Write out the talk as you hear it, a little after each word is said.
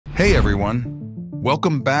Hey everyone,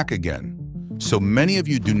 welcome back again. So many of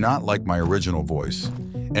you do not like my original voice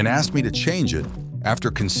and asked me to change it.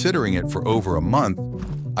 After considering it for over a month,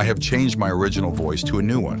 I have changed my original voice to a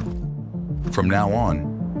new one. From now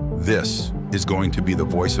on, this is going to be the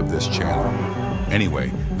voice of this channel.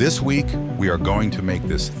 Anyway, this week we are going to make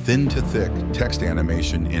this thin to thick text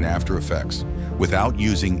animation in After Effects without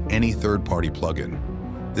using any third-party plugin.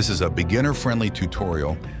 This is a beginner-friendly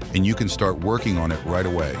tutorial and you can start working on it right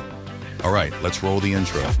away. All right, let's roll the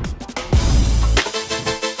intro.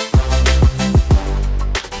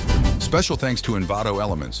 Special thanks to Envato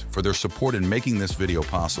Elements for their support in making this video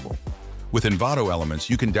possible. With Envato Elements,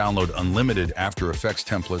 you can download unlimited After Effects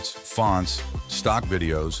templates, fonts, stock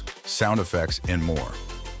videos, sound effects, and more.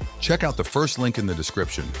 Check out the first link in the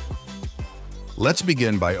description. Let's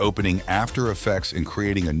begin by opening After Effects and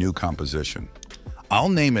creating a new composition. I'll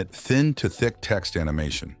name it Thin to Thick Text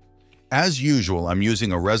Animation. As usual, I'm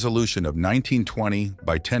using a resolution of 1920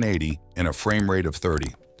 by 1080 and a frame rate of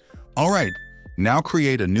 30. All right, now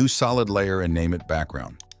create a new solid layer and name it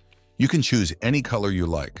Background. You can choose any color you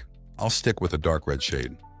like. I'll stick with a dark red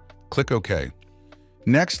shade. Click OK.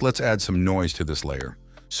 Next, let's add some noise to this layer.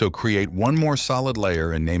 So create one more solid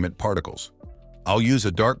layer and name it Particles. I'll use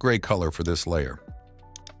a dark gray color for this layer.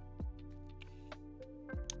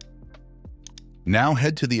 Now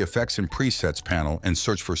head to the Effects and Presets panel and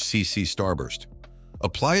search for CC Starburst.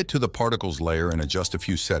 Apply it to the Particles layer and adjust a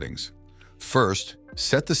few settings. First,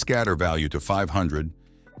 set the scatter value to 500,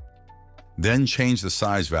 then change the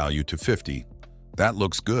size value to 50. That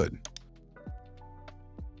looks good.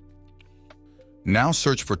 Now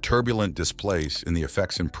search for Turbulent Displace in the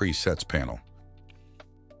Effects and Presets panel.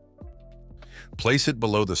 Place it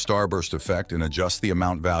below the Starburst effect and adjust the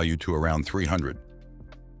amount value to around 300.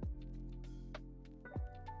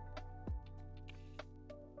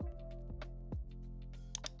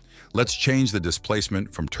 Let's change the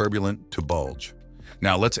displacement from turbulent to bulge.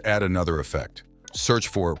 Now let's add another effect. Search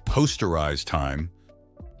for Posterize Time,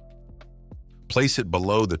 place it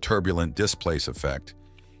below the Turbulent Displace effect,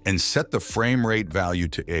 and set the frame rate value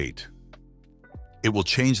to 8. It will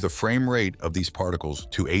change the frame rate of these particles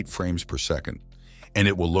to 8 frames per second, and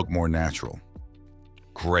it will look more natural.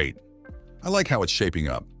 Great. I like how it's shaping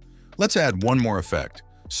up. Let's add one more effect.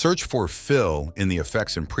 Search for Fill in the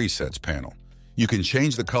Effects and Presets panel. You can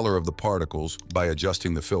change the color of the particles by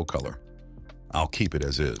adjusting the fill color. I'll keep it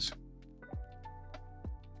as is.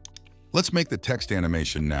 Let's make the text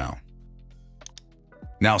animation now.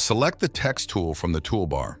 Now select the text tool from the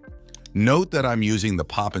toolbar. Note that I'm using the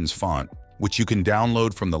Poppins font, which you can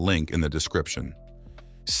download from the link in the description.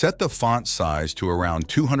 Set the font size to around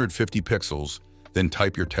 250 pixels, then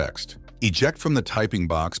type your text. Eject from the typing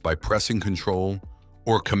box by pressing Ctrl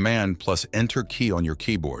or Command plus Enter key on your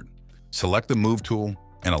keyboard. Select the Move tool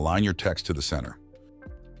and align your text to the center.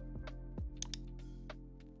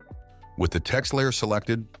 With the text layer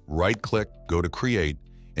selected, right-click, go to Create,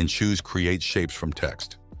 and choose Create Shapes from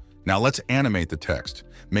Text. Now let's animate the text.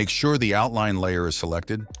 Make sure the outline layer is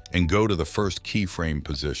selected and go to the first keyframe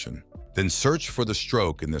position. Then search for the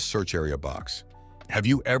stroke in the search area box. Have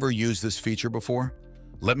you ever used this feature before?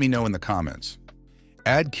 Let me know in the comments.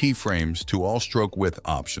 Add keyframes to all stroke width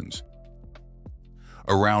options.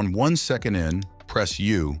 Around 1 second in, press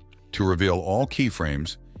U to reveal all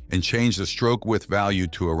keyframes and change the stroke width value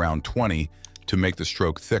to around 20 to make the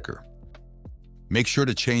stroke thicker. Make sure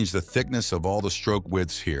to change the thickness of all the stroke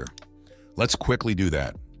widths here. Let's quickly do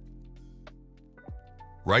that.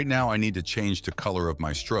 Right now I need to change the color of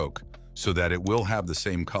my stroke so that it will have the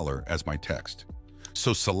same color as my text.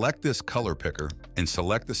 So select this color picker and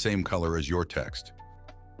select the same color as your text.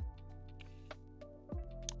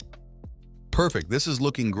 Perfect, this is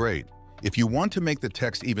looking great. If you want to make the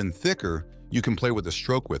text even thicker, you can play with the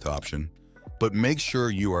stroke width option, but make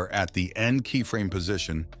sure you are at the end keyframe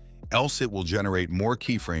position, else it will generate more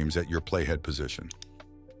keyframes at your playhead position.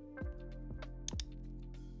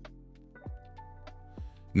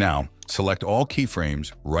 Now, select all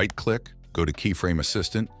keyframes, right-click, go to Keyframe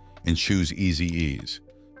Assistant, and choose Easy Ease.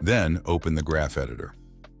 Then open the graph editor.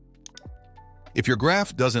 If your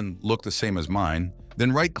graph doesn't look the same as mine,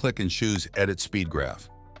 then right-click and choose Edit Speed Graph.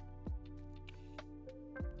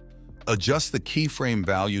 Adjust the keyframe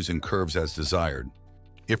values and curves as desired.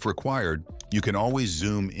 If required, you can always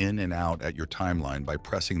zoom in and out at your timeline by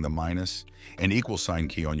pressing the minus and equal sign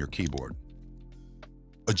key on your keyboard.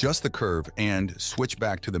 Adjust the curve and switch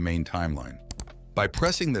back to the main timeline by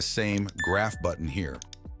pressing the same graph button here.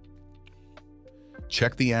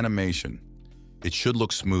 Check the animation. It should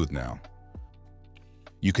look smooth now.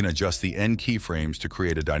 You can adjust the end keyframes to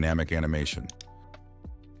create a dynamic animation.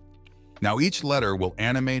 Now each letter will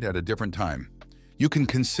animate at a different time. You can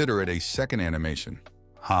consider it a second animation.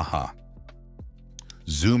 Haha.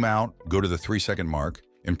 Zoom out, go to the 3-second mark,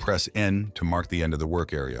 and press N to mark the end of the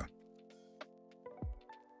work area.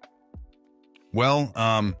 Well,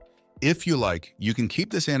 if you like, you can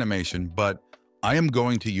keep this animation, but I am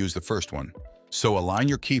going to use the first one. So align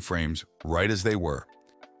your keyframes right as they were.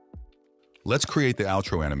 Let's create the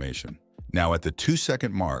outro animation. Now at the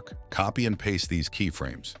 2-second mark, copy and paste these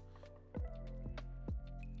keyframes.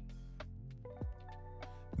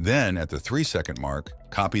 Then at the 3-second mark,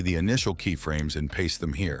 copy the initial keyframes and paste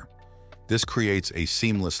them here. This creates a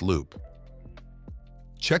seamless loop.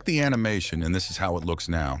 Check the animation and this is how it looks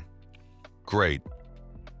now. Great.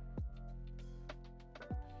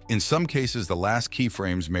 In some cases, the last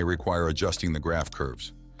keyframes may require adjusting the graph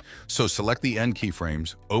curves. So select the end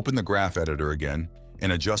keyframes, open the graph editor again,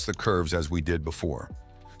 and adjust the curves as we did before.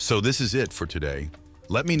 So this is it for today.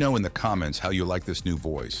 Let me know in the comments how you like this new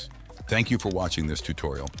voice. Thank you for watching this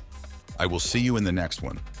tutorial. I will see you in the next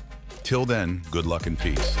one. Till then, good luck and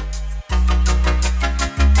peace.